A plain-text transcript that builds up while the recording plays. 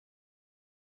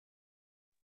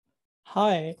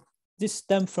Hi, this is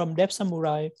Dan from Dev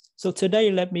Samurai. So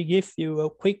today, let me give you a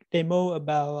quick demo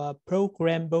about a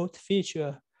program boat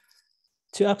feature.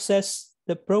 To access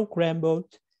the program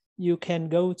boat, you can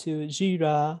go to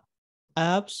Jira,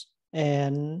 Apps,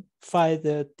 and find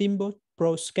the TeamBoard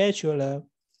ProScheduler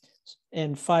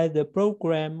and find the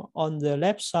program on the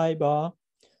left sidebar.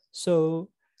 So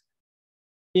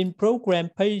in program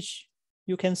page,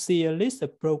 you can see a list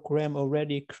of programs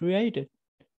already created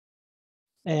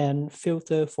and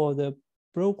filter for the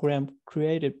program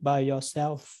created by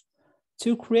yourself.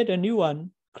 To create a new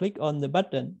one, click on the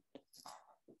button,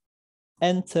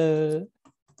 enter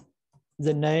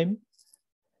the name,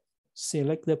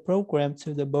 select the program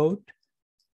to the boat.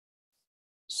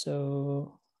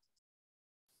 So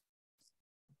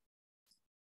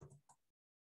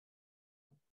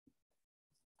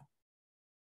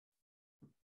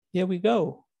here we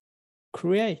go,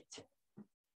 create.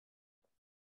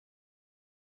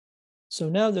 So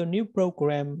now the new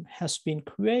program has been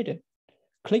created.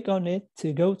 Click on it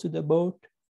to go to the boat.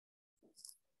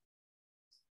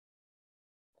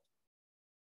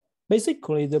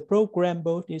 Basically, the program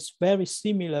boat is very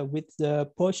similar with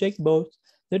the project boat.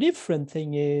 The different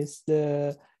thing is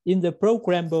in the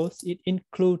program boat, it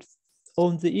includes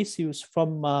all the issues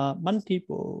from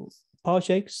multiple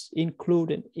projects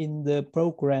included in the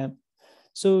program.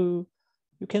 So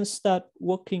you can start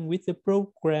working with the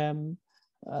program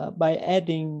by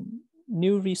adding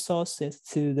new resources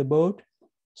to the boat.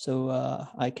 So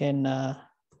I can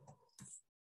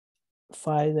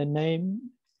find the name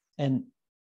and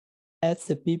add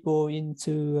the people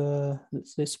into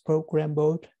this program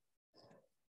boat.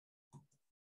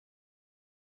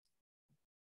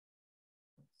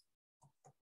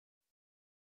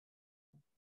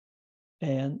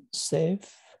 And save.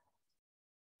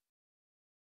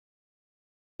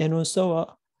 And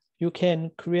also you can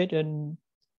create a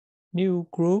new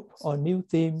group or new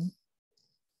team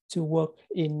to work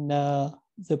in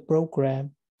the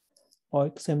program. For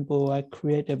example, I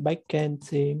create a backend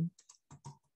team,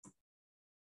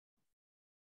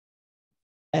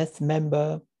 add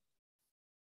member,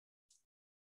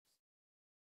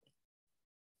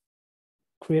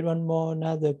 create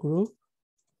another group,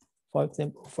 for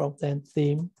example, front-end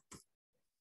team,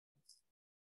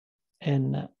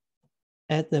 and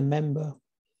add the member.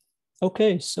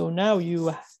 Okay, so now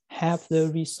you have the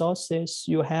resources,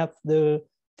 you have the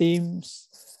teams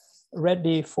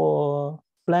ready for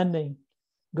planning.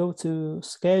 Go to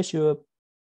schedule.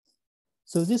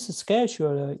 So this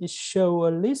scheduler is show a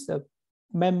list of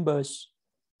members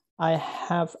I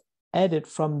have added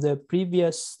from the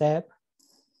previous step.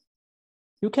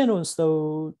 You can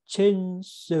also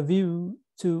change the view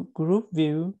to group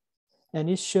view, and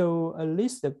it show a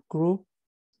list of group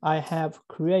I have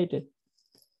created.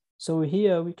 So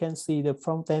here we can see the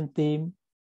front-end team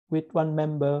with one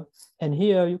member, and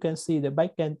here you can see the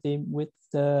back-end team with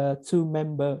two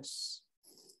members.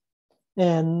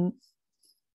 And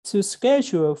to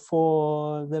schedule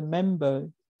for the member,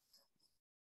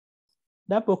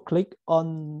 double click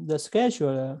on the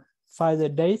scheduler, find the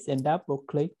date and double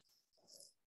click.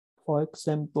 For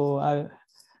example,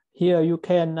 here you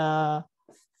can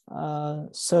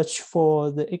search for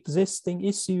the existing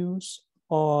issues,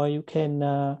 or you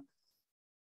can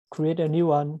create a new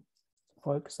one.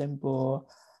 For example,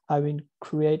 I will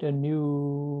create a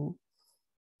new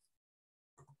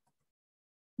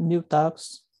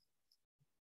task.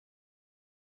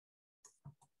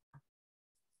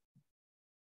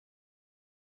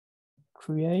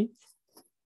 Create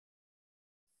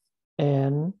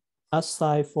and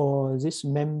assign for this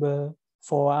member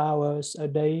 4 hours a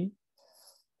day,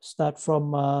 start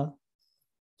from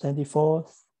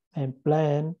 24th, and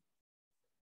plan.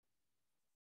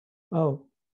 Oh,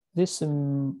 this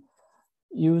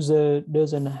user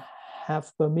doesn't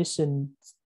have permission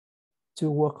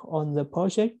to work on the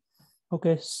project.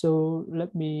 Okay, so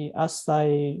let me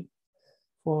assign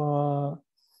for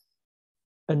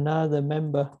another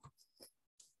member.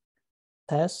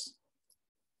 Test.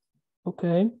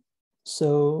 Okay,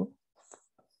 so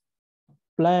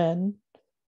plan.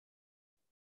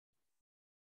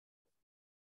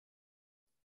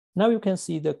 Now you can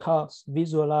see the cost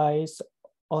visualized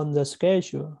on the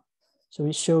schedule. So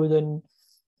we show the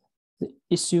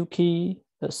issue key,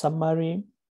 the summary,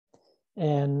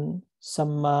 and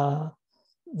some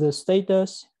the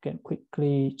status. You can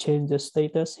quickly change the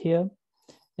status here,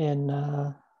 and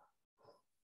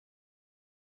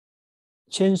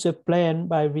change the plan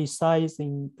by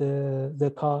resizing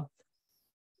the code.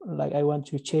 Like I want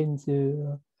to change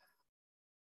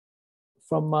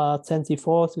from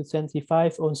 24 to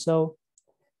 25 also,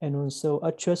 and also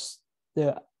adjust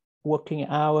the working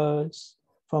hours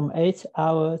from 8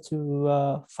 hours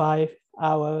to 5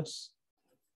 hours.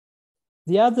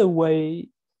 The other way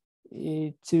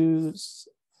to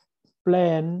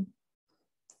plan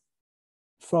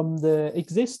from the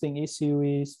existing issue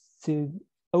is to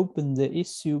open the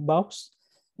issue box.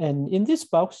 And in this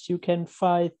box, you can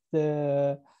find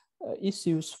the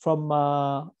issues from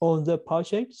all the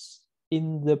projects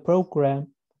in the program.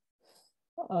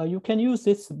 You can use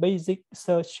this basic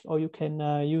search, or you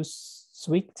can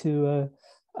switch to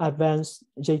advanced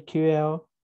JQL.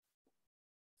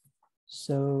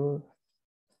 So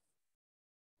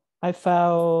I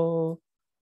found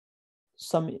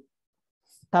some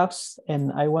tasks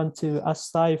and I want to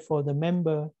assign for the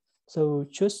member. So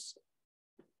just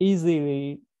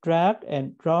easily drag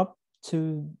and drop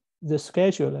to the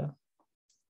scheduler.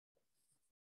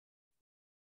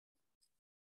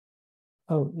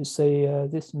 Oh, you say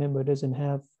this member doesn't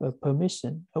have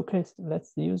permission. Okay, so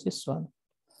let's use this one.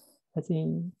 I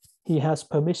think he has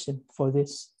permission for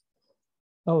this.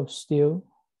 Oh, still.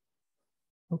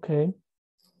 Okay.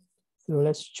 So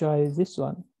let's try this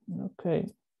one. Okay.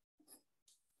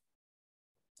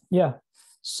 Yeah.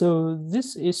 So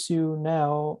this issue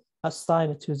now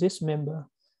assigned to this member,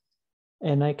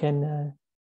 and I can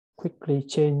quickly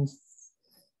change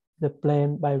the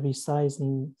plan by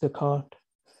resizing the card.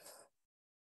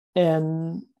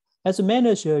 And as a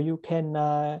manager, you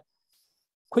can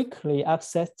quickly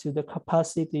access to the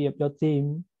capacity of your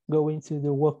team going to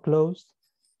the workload.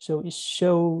 So it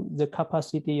shows the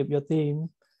capacity of your team.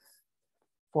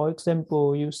 For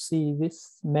example, you see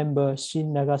this member,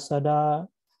 Shin Nagasada,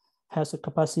 has a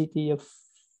capacity of,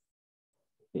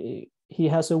 he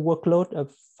has a workload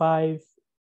of 5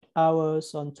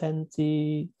 hours on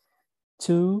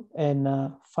 22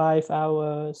 and 5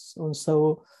 hours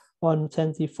also on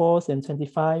 24th and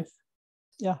 25.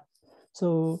 Yeah,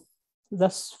 so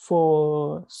that's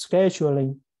for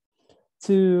scheduling.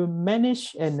 To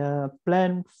manage and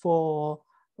plan for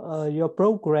your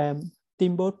program,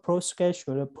 TeamBoard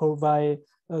ProScheduler provide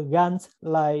a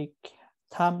Gantt-like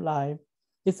timeline.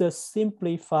 It's a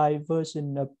simplified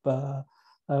version of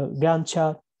Gantt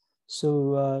chart.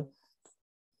 So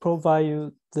provide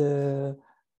you the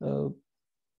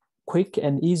quick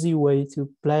and easy way to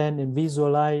plan and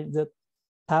visualize the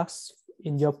tasks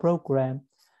in your program.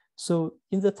 So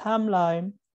in the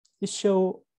timeline, it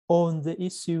shows all the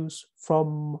issues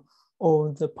from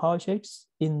all the projects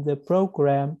in the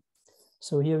program.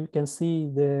 So here you can see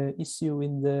the issue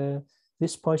in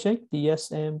this project,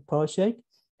 DSM project,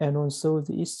 and also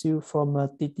the issue from a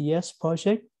TTS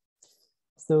project.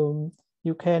 So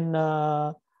you can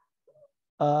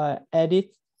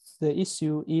edit the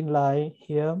issue inline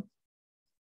here.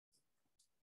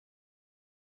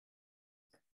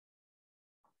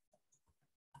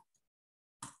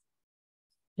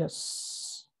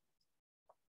 Yes.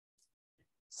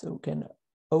 So you can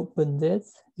open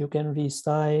this. You can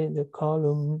resize the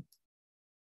column.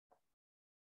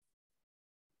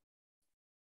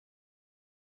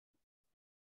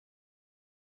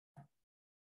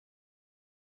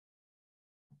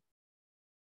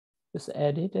 Just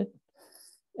edit it.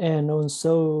 And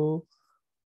also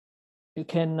you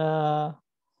can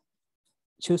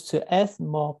choose to add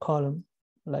more column,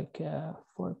 like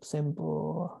for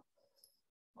example,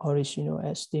 original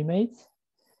estimate,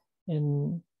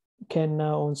 and can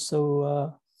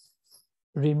also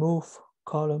remove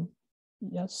column.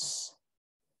 Yes.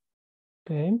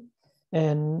 Okay.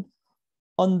 And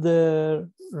on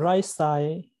the right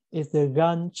side is the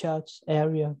Gantt chart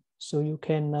area, so you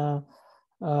can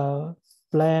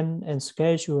plan and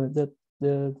schedule the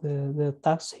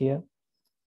tasks here.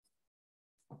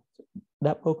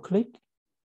 Double click.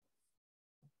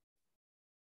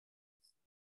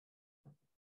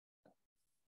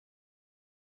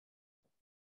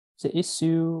 The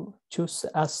issue, choose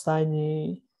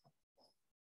assign.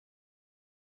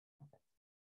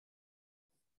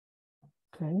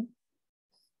 Okay.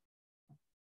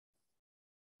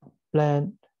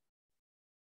 Plan.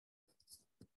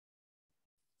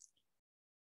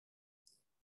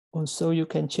 Also, you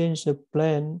can change the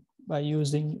plan by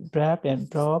using drag and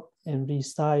drop and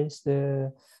resize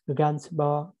the Gantt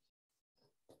bar.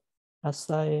 As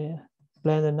I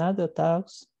plan another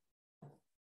task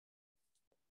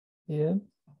here,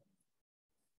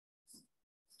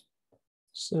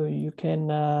 so you can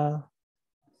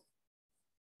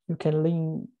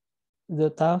link the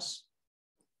task.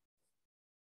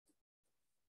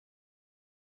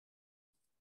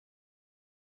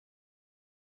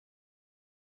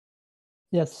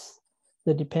 Yes,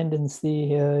 the dependency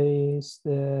here is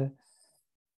the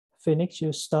Phoenix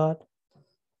you start.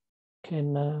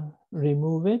 Can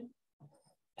remove it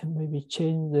and maybe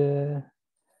change the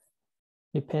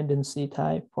dependency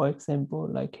type. For example,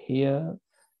 like here,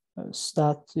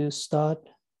 start to start.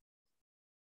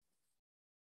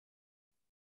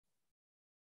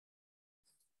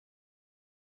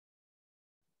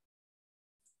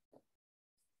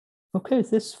 Okay,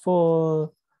 this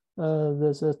for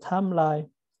the timeline.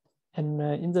 And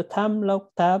in the time log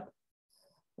tab,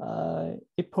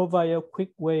 it provides a quick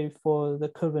way for the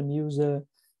current user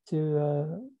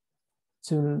to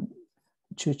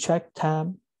check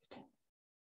time.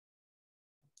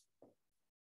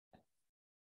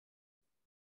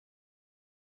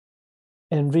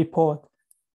 And report.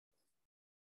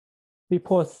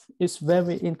 Report is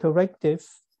very interactive.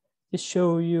 It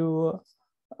shows you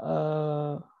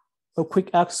a quick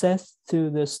access to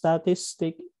the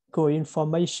statistical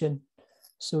information.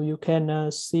 So you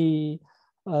can see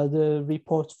the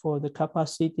report for the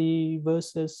capacity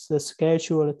versus the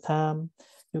scheduled time.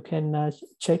 You can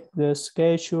check the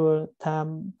scheduled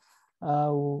time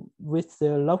with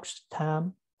the logged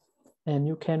time, and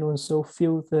you can also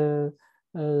fill the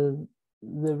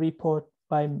report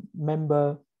by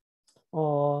member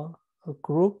or a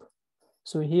group.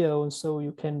 So here also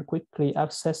you can quickly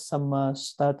access some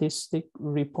statistic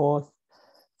report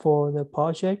for the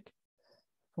project,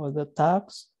 for the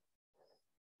tasks,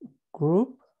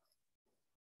 group,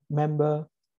 member.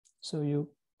 So you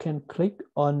can click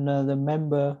on the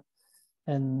member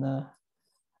and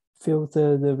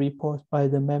filter the report by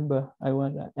the member. I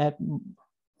want to add,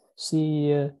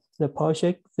 see the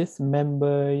project this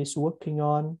member is working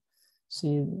on,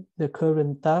 see the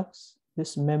current tasks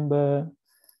this member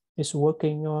is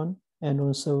working on, and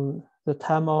also the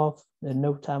time off, the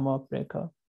no time off record.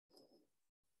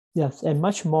 Yes, and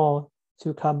much more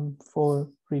to come for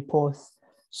reports.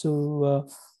 So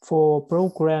for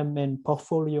program and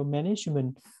portfolio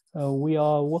management, we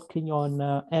are working on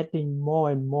adding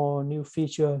more and more new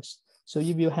features. So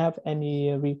if you have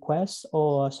any requests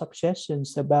or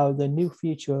suggestions about the new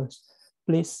features,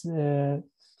 please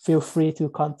feel free to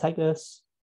contact us.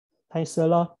 Thanks a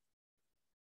lot.